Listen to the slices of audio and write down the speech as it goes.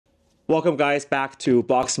Welcome guys back to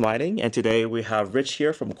Boxmining, and today we have Rich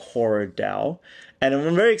here from Core DAO. And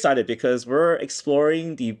I'm very excited because we're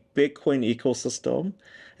exploring the Bitcoin ecosystem,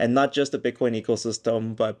 and not just the Bitcoin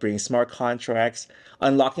ecosystem, but bringing smart contracts,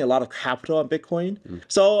 unlocking a lot of capital on Bitcoin.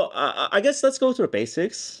 So I guess let's go through the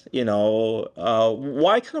basics.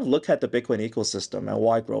 Why kind of look at the Bitcoin ecosystem and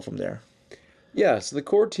why grow from there? Yeah, so the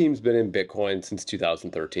core team's been in Bitcoin since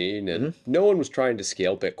 2013, and no one was trying to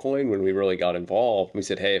scale Bitcoin when we really got involved. We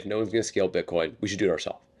said, hey, if no one's going to scale Bitcoin, we should do it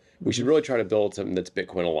ourselves. We should really try to build something that's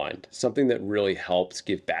Bitcoin aligned, something that really helps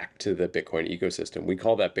give back to the Bitcoin ecosystem. We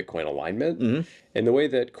call that Bitcoin alignment. And the way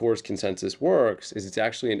that Core's consensus works is it's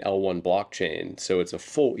actually an L1 blockchain. So it's a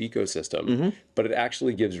full ecosystem, but it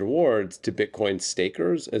actually gives rewards to Bitcoin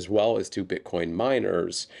stakers as well as to Bitcoin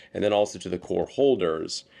miners, and then also to the core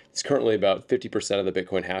holders. It's currently about 50% of the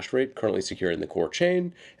Bitcoin hash rate currently secure in the core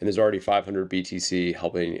chain, and there's already 500 BTC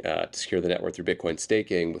helping to secure the network through Bitcoin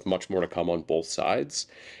staking, with much more to come on both sides.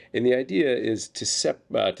 And the idea is to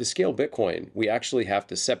scale Bitcoin, we actually have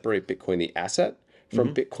to separate Bitcoin, the asset,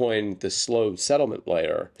 from Bitcoin, the slow settlement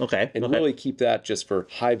layer, and really keep that just for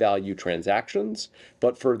high value transactions.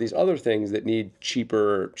 But for these other things that need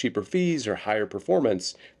cheaper fees or higher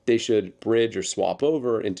performance, they should bridge or swap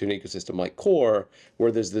over into an ecosystem like Core,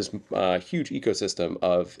 where there's this huge ecosystem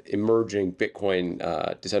of emerging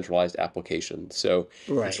Bitcoin decentralized applications. So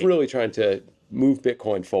it's really trying to move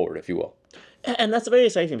Bitcoin forward, if you will. And that's very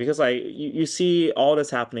exciting because you see all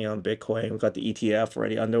this happening on Bitcoin. We've got the ETF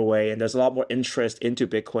already underway, and there's a lot more interest into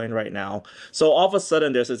Bitcoin right now. So all of a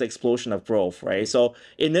sudden, there's this explosion of growth, right? So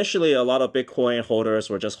initially, a lot of Bitcoin holders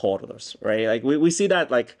were just holders, right? Like we see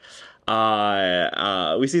that we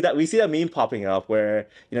see that meme popping up where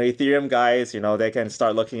Ethereum guys they can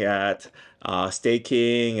start looking at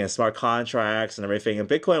staking and smart contracts and everything, and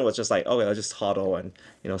Bitcoin was just like, okay, let's just hodl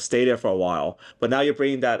and stay there for a while. But now you're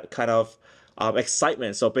bringing that kind of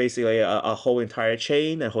excitement. So basically a whole entire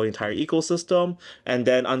chain, a whole entire ecosystem, and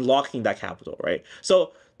then unlocking that capital, right?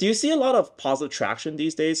 So do you see a lot of positive traction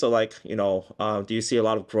these days? So do you see a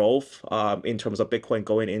lot of growth in terms of Bitcoin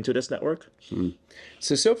going into this network?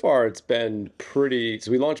 So far it's been pretty.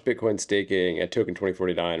 So we launched Bitcoin staking at Token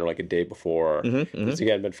 2049, or like a day before. It's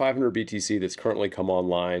again been 500 BTC that's currently come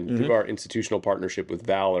online through our institutional partnership with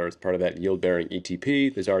Valor as part of that yield-bearing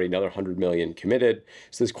ETP. There's already another 100 million committed.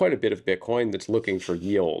 So there's quite a bit of Bitcoin that's looking for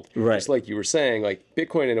yield. Just like you were saying, like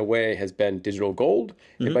Bitcoin in a way has been digital gold,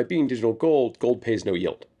 and by being digital gold, gold pays no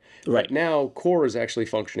yield. Right now, Core is actually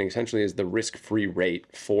functioning essentially as the risk-free rate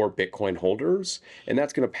for Bitcoin holders, and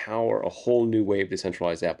that's going to power a whole new wave of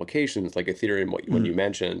decentralized applications like Ethereum, when you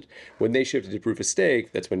mentioned. When they shifted to proof of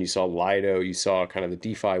stake, that's when you saw Lido, you saw kind of the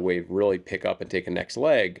DeFi wave really pick up and take a next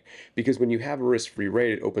leg, because when you have a risk-free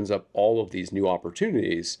rate, it opens up all of these new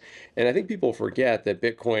opportunities. And I think people forget that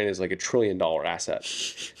Bitcoin is like $1 trillion asset.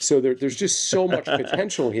 So there's just so much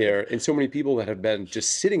potential here, and so many people that have been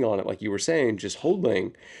just sitting on it, like you were saying, just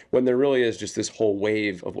holding, when there really is just this whole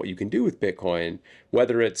wave of what you can do with Bitcoin,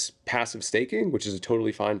 whether it's passive staking, which is a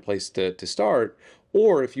totally fine place to start,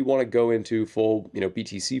 or if you want to go into full,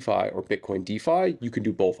 BTCFI or Bitcoin DeFi, you can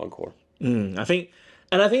do both on Core. I think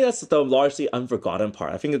that's the largely unforgotten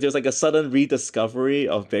part. I think that there's like a sudden rediscovery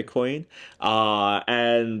of Bitcoin,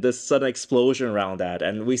 and this sudden explosion around that.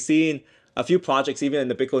 And we've seen a few projects, even in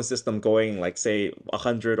the Bitcoin system, going like, say,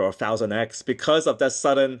 100 or 1,000x because of that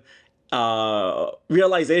sudden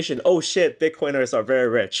realization, oh shit, Bitcoiners are very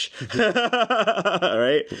rich.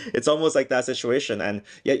 Right? It's almost like that situation. And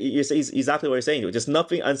yeah, you say exactly what you're saying. There's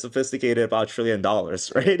nothing unsophisticated about $1 trillion,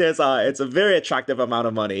 right? It's a very attractive amount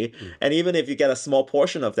of money. And even if you get a small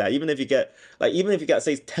portion of that, even if you get say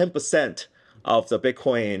 10% of the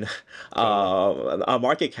Bitcoin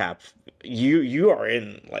market cap, you are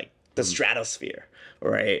in like the stratosphere.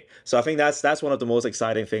 Right. So I think that's one of the most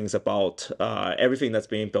exciting things about everything that's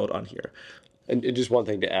being built on here. And just one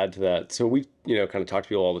thing to add to that. So we, kind of talk to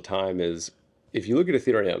people all the time is, if you look at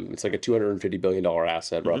Ethereum, it's like a $250 billion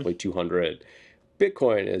asset, roughly 200.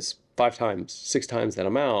 Bitcoin is 5 times, 6 times that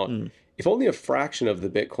amount. If only a fraction of the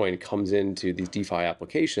Bitcoin comes into these DeFi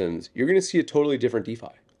applications, you're going to see a totally different DeFi.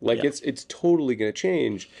 Like it's totally going to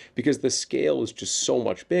change because the scale is just so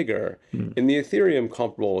much bigger. And the Ethereum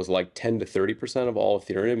comparable is like 10 to 30% of all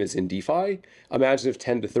Ethereum is in DeFi. Imagine if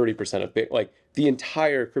 10 to 30% of the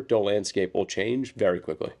entire crypto landscape will change very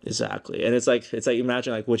quickly. Exactly. And it's like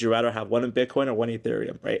imagine, like, would you rather have one in Bitcoin or one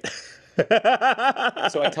Ethereum, right?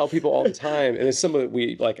 So I tell people all the time, and it's something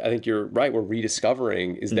that I think you're right, we're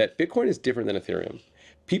rediscovering, is that Bitcoin is different than Ethereum.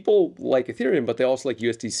 people like Ethereum, but they also like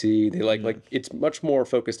USDC. They like it's much more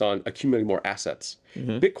focused on accumulating more assets.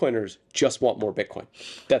 Bitcoiners just want more Bitcoin.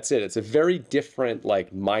 That's it. It's a very different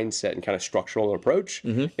like mindset and kind of structural approach.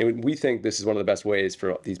 And we think this is one of the best ways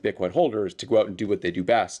for these Bitcoin holders to go out and do what they do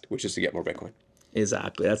best, which is to get more Bitcoin.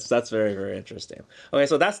 Exactly. That's very, very interesting. Okay,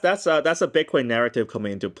 so that's a Bitcoin narrative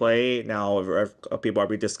coming into play now. People are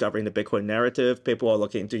rediscovering the Bitcoin narrative. People are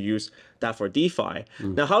looking to use that for DeFi.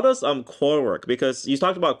 Now, how does Core work? Because you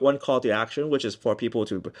talked about one call to action, which is for people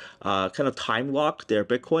to kind of time lock their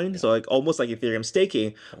Bitcoin. So like almost like Ethereum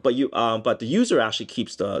staking, but the user actually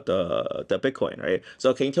keeps the Bitcoin, right?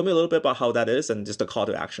 So can you tell me a little bit about how that is and just the call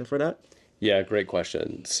to action for that? Yeah, great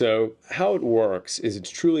question. So how it works is it's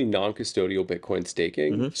truly non-custodial Bitcoin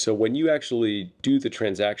staking. So when you actually do the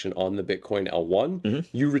transaction on the Bitcoin L1,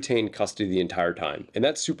 you retain custody the entire time. And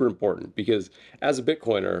that's super important because as a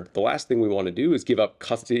Bitcoiner, the last thing we want to do is give up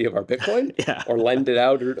custody of our Bitcoin or lend it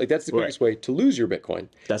out. Or like that's the quickest way to lose your Bitcoin.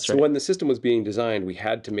 That's so when the system was being designed, we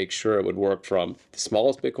had to make sure it would work from the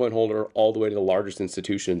smallest Bitcoin holder all the way to the largest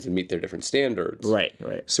institutions and meet their different standards. Right.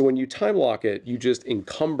 So when you time lock it, you just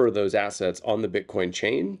encumber those assets on the Bitcoin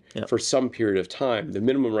chain for some period of time. The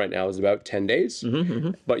minimum right now is about 10 days,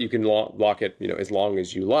 but you can lock it, as long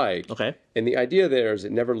as you like. Okay. And the idea there is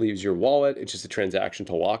it never leaves your wallet. It's just a transaction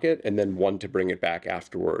to lock it and then one to bring it back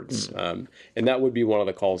afterwards. And that would be one of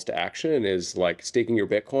the calls to action is like staking your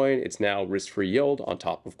Bitcoin. It's now risk-free yield on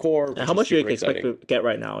top of Core. And how much do you expect to get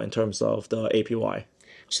right now in terms of the APY?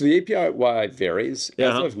 So the APY varies.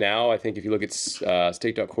 As of now, I think if you look at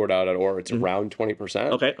stake.CoreDAO.org, it's around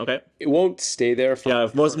 20%. Okay. It won't stay there for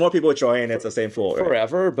if more people join, it's the same floor.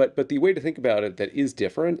 Forever. But the way to think about it that is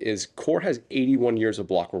different is Core has 81 years of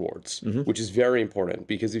block rewards, which is very important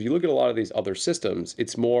because if you look at a lot of these other systems,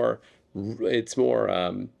 it's more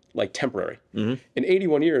like temporary. And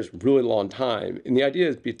 81 years, really long time. And the idea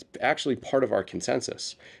is it's actually part of our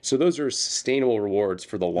consensus. So those are sustainable rewards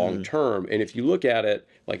for the long term. And if you look at it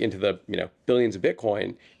like into the billions of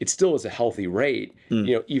Bitcoin, it still is a healthy rate,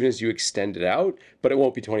 even as you extend it out, but it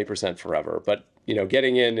won't be 20% forever. But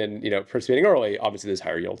getting in and, participating early, obviously there's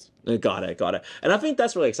higher yields. Got it. And I think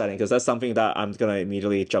that's really exciting because that's something that I'm going to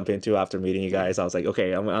immediately jump into after meeting you guys. I was like,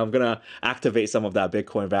 okay, I'm going to activate some of that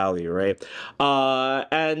Bitcoin value, right?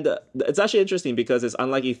 And it's actually interesting because it's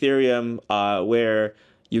unlike Ethereum where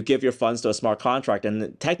you give your funds to a smart contract,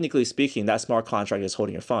 and technically speaking, that smart contract is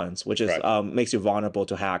holding your funds, which is makes you vulnerable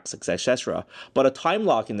to hacks, etc. But a time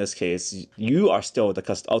lock in this case, you are still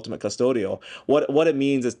the ultimate custodial. What it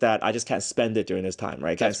means is that I just can't spend it during this time,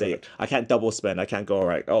 right? I can't double spend. I can't go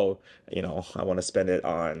I want to spend it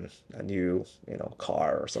on a new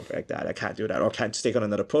car or something like that. I can't do that, or can't stake on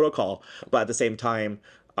another protocol. But at the same time,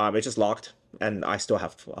 it's just locked, and I still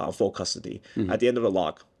have full custody. At the end of the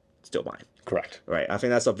lock, still mine. Correct. Right. I think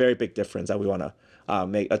that's a very big difference that we want to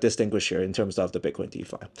make a distinguish here in terms of the Bitcoin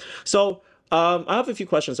DeFi. So I have a few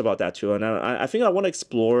questions about that too, and I think I want to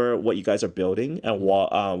explore what you guys are building and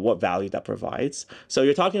what value that provides. So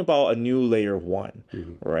you're talking about a new layer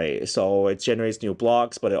 1, right? So it generates new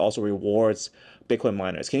blocks, but it also rewards Bitcoin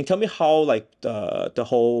miners. Can you tell me how the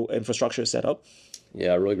whole infrastructure is set up?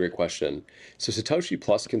 Yeah, really great question. So Satoshi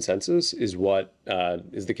plus consensus is what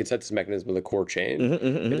is the consensus mechanism of the core chain.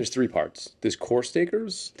 And there's 3 parts. There's core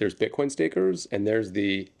stakers, there's Bitcoin stakers, and there's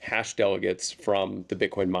the hash delegates from the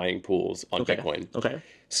Bitcoin mining pools on Bitcoin. Okay.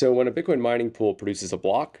 So when a Bitcoin mining pool produces a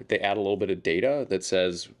block, they add a little bit of data that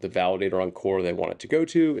says the validator on Core they want it to go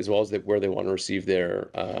to, as well as where they want to receive their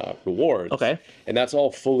rewards. Okay. And that's all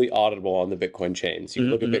fully auditable on the Bitcoin chain. So you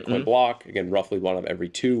look at Bitcoin block, again, roughly 1 of every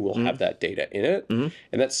 2 will have that data in it.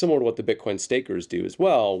 And that's similar to what the Bitcoin stakers do as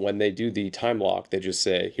well. When they do the time lock, they just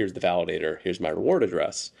say, here's the validator, here's my reward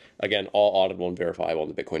address. Again, all auditable and verifiable on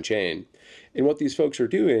the Bitcoin chain. And what these folks are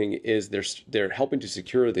doing is they're helping to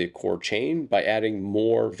secure the core chain by adding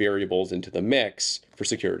more variables into the mix for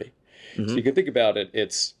security. So you can think about it,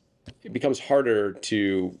 it becomes harder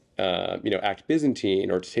to act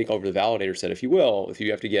Byzantine or to take over the validator set, if you will, if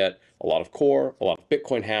you have to get a lot of core, a lot of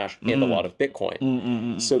Bitcoin hash, and a lot of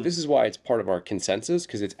Bitcoin. So this is why it's part of our consensus,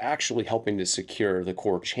 because it's actually helping to secure the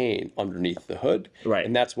core chain underneath the hood. Right.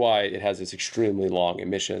 And that's why it has this extremely long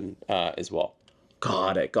emission as well.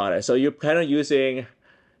 Got it. So you're kind of using,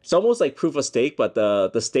 it's almost like proof of stake, but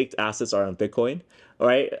the staked assets are on Bitcoin,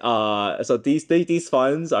 right? So these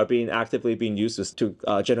funds are actively being used to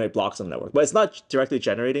generate blocks on the network, but it's not directly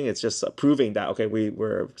generating. It's just proving that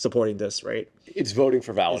we're supporting this, right? It's voting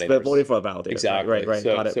for validators. It's voting for a validator. Exactly. Right.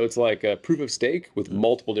 So, Got it. So it's like a proof of stake with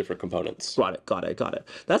multiple different components. Got it.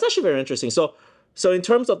 That's actually very interesting. So in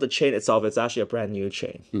terms of the chain itself, it's actually a brand new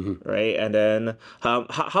chain, right? And then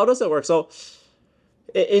how does it work? So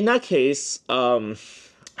In that case,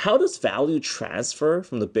 how does value transfer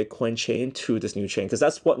from the Bitcoin chain to this new chain? Because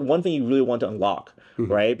that's what one thing you really want to unlock,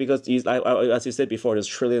 right? Because as you said before, there's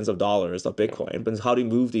trillions of dollars of Bitcoin, but how do you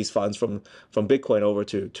move these funds from Bitcoin over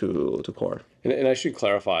to Core? And I should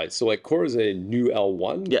clarify. So like Core is a new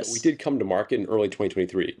L1. Yes. But we did come to market in early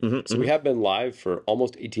 2023. So we have been live for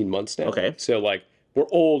almost 18 months now. Okay. So like we're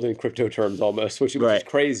old in crypto terms almost, which is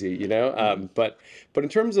crazy, you know? But in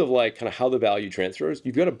terms of like kind of how the value transfers,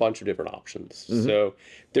 you've got a bunch of different options. So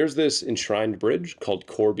there's this enshrined bridge called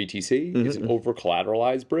Core BTC. It's an over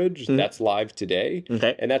collateralized bridge that's live today.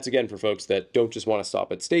 Okay. And that's again for folks that don't just want to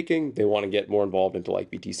stop at staking, they want to get more involved into like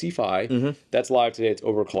BTCFI. That's live today. It's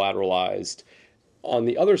over collateralized. On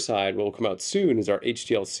the other side, what will come out soon is our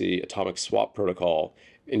HTLC atomic swap protocol,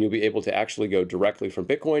 and you'll be able to actually go directly from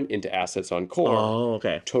Bitcoin into assets on Core, Oh,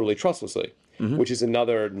 okay. totally trustlessly, which is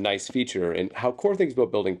another nice feature. And how Core thinks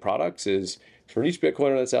about building products is for each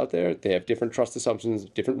Bitcoiner that's out there, they have different trust assumptions,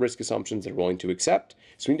 different risk assumptions they're willing to accept.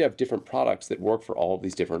 So we need to have different products that work for all of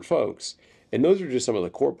these different folks. And those are just some of the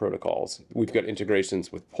core protocols. We've got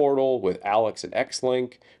integrations with Portal, with Alex and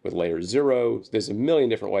Xlink, with Layer 0. There's a million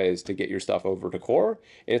different ways to get your stuff over to Core.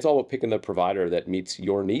 And it's all about picking the provider that meets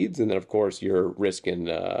your needs. And then, of course, your risk and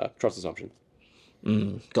trust assumptions.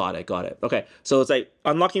 Got it. Okay, so it's like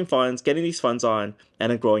unlocking funds, getting these funds on,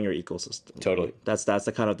 and then growing your ecosystem. Totally. That's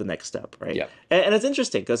the kind of the next step, right? Yeah. And it's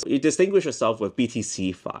interesting because you distinguish yourself with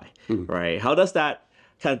BTCFI, right? How does that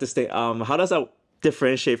kind of how does that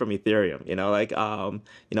differentiate from Ethereum?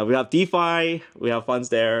 We have DeFi, we have funds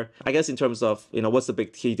there. I guess in terms of, what's the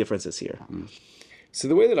big key differences here? So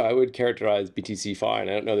the way that I would characterize BTCFI, and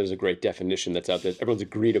I don't know there's a great definition that's out there everyone's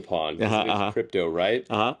agreed upon, it's crypto, right?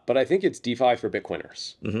 But I think it's DeFi for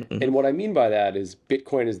Bitcoiners. And what I mean by that is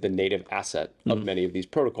Bitcoin is the native asset of many of these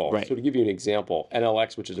protocols. Right. So to give you an example,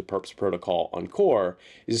 NLX, which is a perps protocol on Core,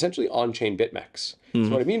 is essentially on-chain BitMEX. So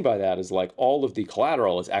what I mean by that is like all of the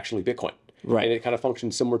collateral is actually Bitcoin. Right. And it kind of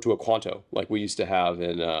functions similar to a Quanto, like we used to have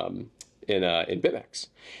in BitMEX.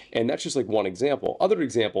 And that's just like one example. Other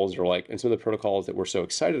examples are like, and some of the protocols that we're so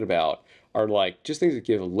excited about are like just things that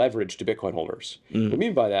give leverage to Bitcoin holders. What I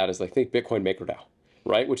mean by that is like, think Bitcoin MakerDAO,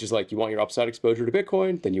 right? Which is like, you want your upside exposure to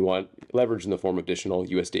Bitcoin, then you want leverage in the form of additional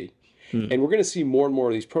USD. And we're going to see more and more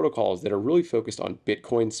of these protocols that are really focused on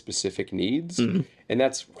Bitcoin specific needs. And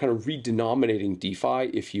that's kind of redenominating DeFi,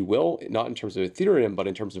 if you will, not in terms of Ethereum, but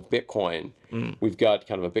in terms of Bitcoin. We've got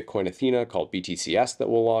kind of a Bitcoin Athena called BTCS that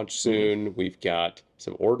will launch soon. We've got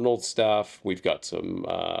some ordinal stuff. We've got some,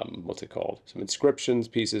 what's it called? Some inscriptions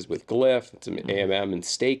pieces with Glyph, some AMM and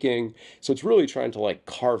staking. So it's really trying to like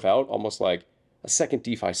carve out almost like a second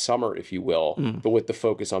DeFi summer, if you will, but with the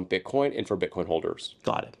focus on Bitcoin and for Bitcoin holders.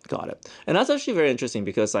 Got it. And that's actually very interesting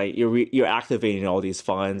because like you're activating all these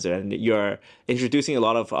funds and you're introducing a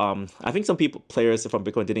lot of I think some players from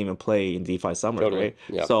Bitcoin didn't even play in DeFi summer, right?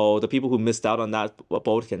 Yeah. So the people who missed out on that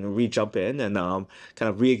boat can re-jump in and kind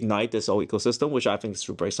of reignite this whole ecosystem, which I think is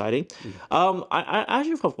super exciting. I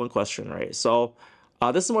actually have one question, right? So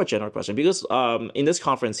this is a more general question because in this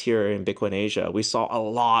conference here in Bitcoin Asia, we saw a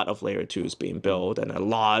lot of layer 2s being built and a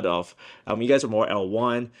lot of, you guys are more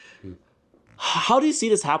L1. How do you see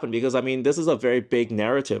this happen? Because I mean, this is a very big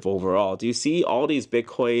narrative overall. Do you see all these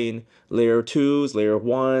Bitcoin layer 2s, layer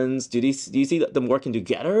 1s? Do you see them working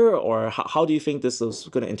together, or how do you think this is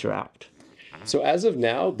going to interact? So as of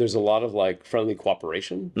now, there's a lot of like friendly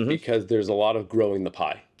cooperation because there's a lot of growing the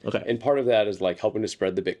pie. Okay. And part of that is like helping to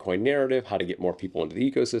spread the Bitcoin narrative, how to get more people into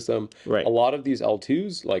the ecosystem. Right. A lot of these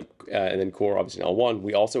L2s, like, and then Core, obviously L1,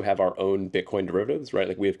 we also have our own Bitcoin derivatives, right?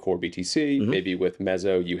 Like we have Core BTC, maybe with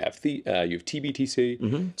Mezzo, you have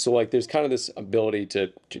TBTC. So like there's kind of this ability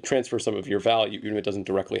to transfer some of your value, even if it doesn't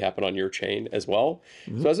directly happen on your chain as well.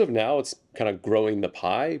 So as of now, it's kind of growing the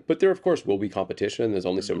pie, but there of course will be competition. There's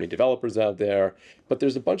only so many developers out there, but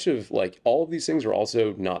there's a bunch of like, all of these things are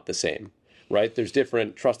also not the same. Right? There's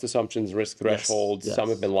different trust assumptions, risk thresholds. Yes. Some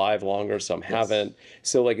have been live longer, some haven't.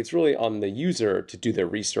 So like it's really on the user to do their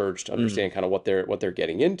research, to understand kind of what they're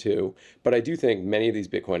getting into. But I do think many of these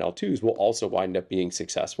Bitcoin L2s will also wind up being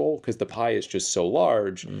successful because the pie is just so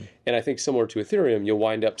large. And I think similar to Ethereum, you'll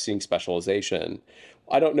wind up seeing specialization.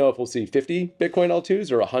 I don't know if we'll see 50 Bitcoin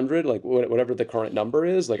L2s or 100, like whatever the current number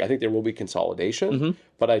is. Like I think there will be consolidation,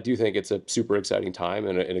 but I do think it's a super exciting time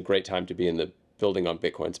and a great time to be in the building on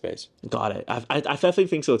Bitcoin space. Got it. I definitely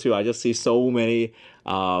think so too. I just see so many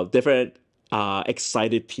different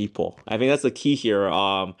excited people. I think that's the key here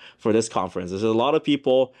for this conference. There's a lot of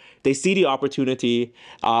people, they see the opportunity.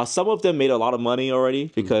 Some of them made a lot of money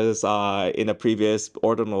already because in a previous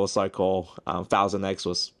ordinal cycle, 1000x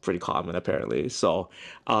was pretty common apparently. So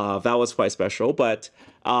that was quite special. But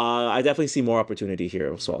I definitely see more opportunity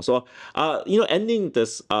here as well. So, ending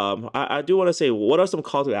this, I do want to say, what are some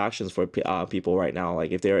call to actions for people right now?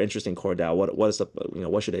 Like if they're interested in Core DAO, what is the,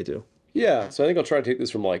 what should they do? Yeah, so I think I'll try to take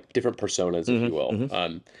this from like different personas, if you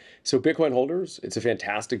will. So Bitcoin holders, it's a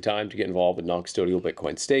fantastic time to get involved with non-custodial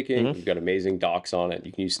Bitcoin staking. We've got amazing docs on it.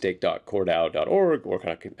 You can use stake.coredao.org or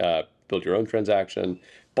kind of build your own transaction.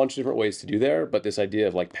 Bunch of different ways to do there, but this idea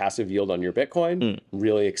of like passive yield on your Bitcoin,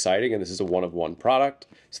 really exciting, and this is a one-of-one product.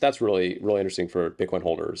 So that's really, really interesting for Bitcoin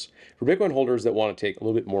holders. For Bitcoin holders that want to take a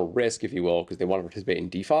little bit more risk, if you will, because they want to participate in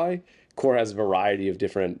DeFi, Core has a variety of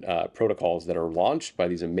different protocols that are launched by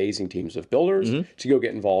these amazing teams of builders to go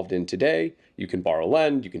get involved in today. You can borrow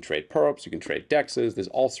lend, you can trade perps, you can trade dexes. There's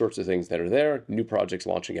all sorts of things that are there. New projects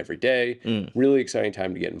launching every day. Really exciting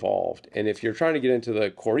time to get involved. And if you're trying to get into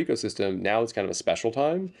the Core ecosystem, now it's kind of a special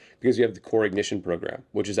time because you have the Core Ignition program,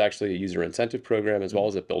 which is actually a user incentive program as well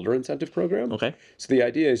as a builder incentive program. Okay. So the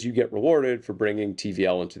idea is you get rewarded for bringing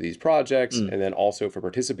TVL into these projects and then also for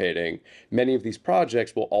participating. Many of these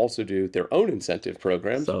projects will also do their own incentive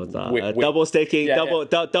programs. So it's double staking,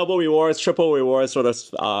 double rewards, triple rewards sort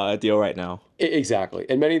of deal right now. Exactly.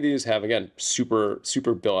 And many of these have, again, super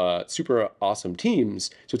awesome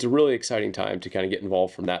teams. So it's a really exciting time to kind of get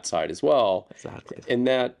involved from that side as well. Exactly. And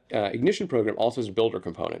that Ignition program also has a builder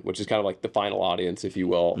component, which is kind of like the final audience, if you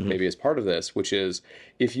will, maybe as part of this, which is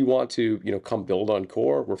if you want to, come build on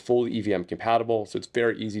Core, we're fully EVM compatible. So it's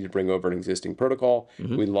very easy to bring over an existing protocol.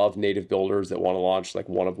 We love native builders that want to launch like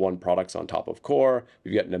one-of-one products on top of Core.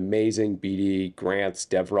 We've got an amazing BD, grants,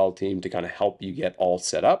 DevRel team to kind of help you get all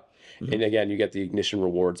set up. And again, you get the Ignition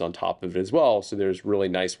rewards on top of it as well. So there's really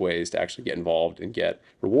nice ways to actually get involved and get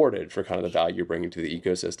rewarded for kind of the value you're bringing to the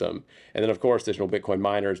ecosystem. And then, of course, there's no Bitcoin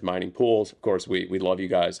miners, mining pools. Of course, we love you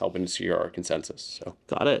guys helping to see our consensus. So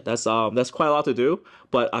got it. That's quite a lot to do.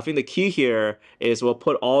 But I think the key here is we'll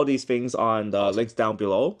put all these things on the links down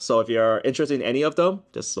below. So if you're interested in any of them,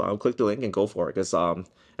 just click the link and go for it. Because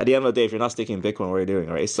at the end of the day, if you're not staking Bitcoin, what are you doing,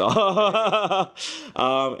 right? So,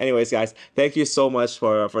 anyways, guys, thank you so much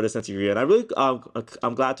for this interview, and I really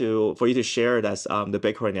I'm glad for you to share that the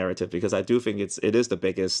Bitcoin narrative, because I do think it is the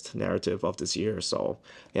biggest narrative of this year. So,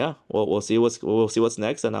 yeah, we'll see what's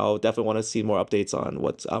next, and I'll definitely want to see more updates on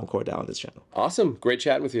what's CoreDAO on this channel. Awesome, great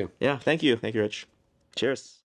chatting with you. Yeah, thank you, Rich. Cheers.